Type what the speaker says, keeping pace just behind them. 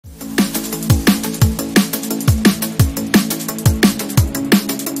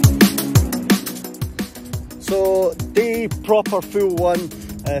new proper full one,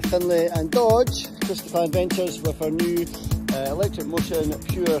 Finlay and Dodge Christopher Adventures with our new Electric Motion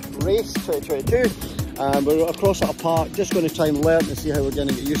Pure Race 2022. And we're across at a park, just going to try and learn to see how we're going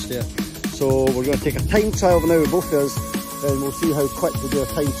to get used to it. So we're going to take a time trial now with both of us, then we'll see how quick we do a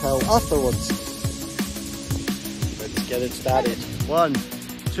time trial afterwards. Let's get it started. 1,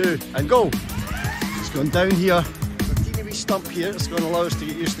 2, and go! It's going down here. There's a teeny wee stump here. It's going to allow us to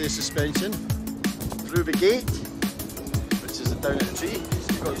get used to the suspension. Through the gate, which is down at the tree.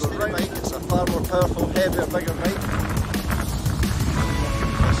 So you've got to go right. Bike. It's a far more powerful, heavier, bigger bike.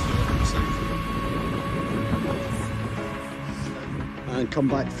 And come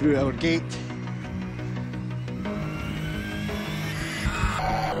back through our gate.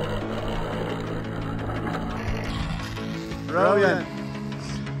 Brilliant.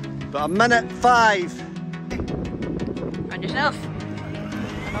 But 1:05. Find yourself.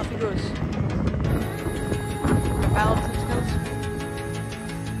 And off he goes. Balancing skills.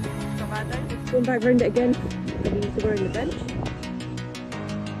 Not bad now. Going back round it again. Then you need to go around the bench.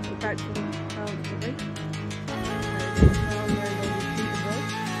 Go back to the balance again.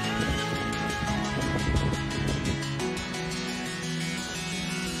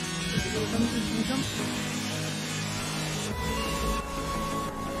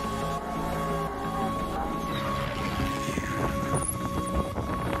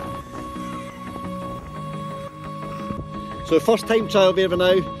 So first time trial there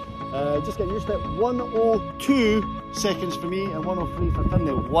now, just getting used to it. 1:02 seconds for me and 1:03 for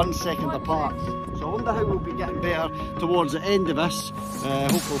Finlay, 1 second apart. So I wonder how we'll be getting better towards the end of this.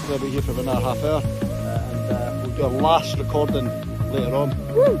 Hopefully we'll be here for another half hour and we'll do our last recording later on.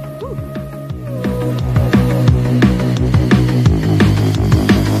 Woo! Woo!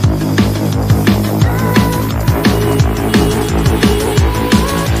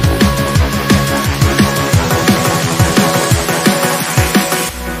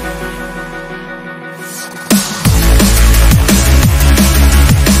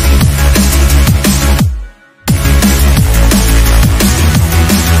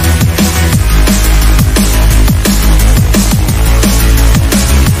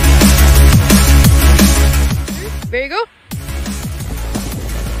 There you go.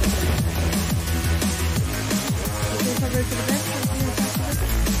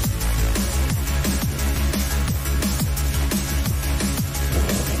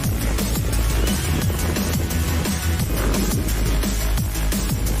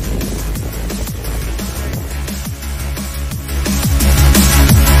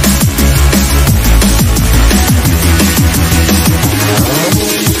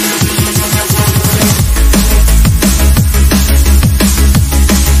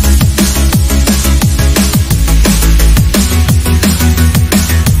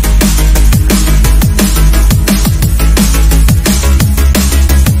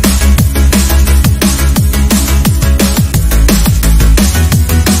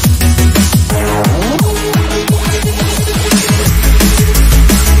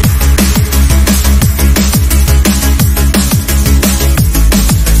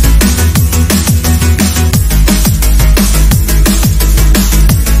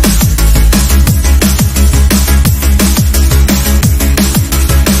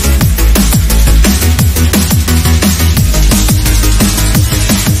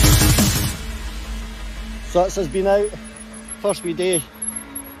 So this has been out, first wee day,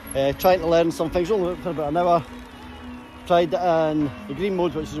 trying to learn some things, only for about an hour. Tried it in the green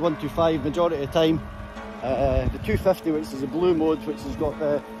mode, which is 125 majority of the time. The 250, which is the blue mode, which has got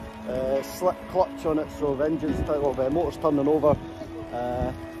the slip clutch on it, so the engine's motor's turning over.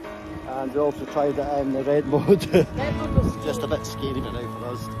 And we also tried it in the red mode. It's just a bit scary but now for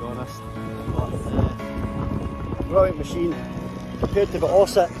us, to be honest. But, brilliant machine. Compared to the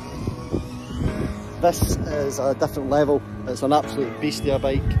Ossett, this is a different level. It's an absolute beastie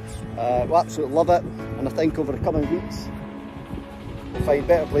bike. We absolutely love it, and I think over the coming weeks we'll find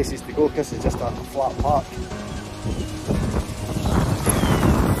better places to go because it's just a flat park.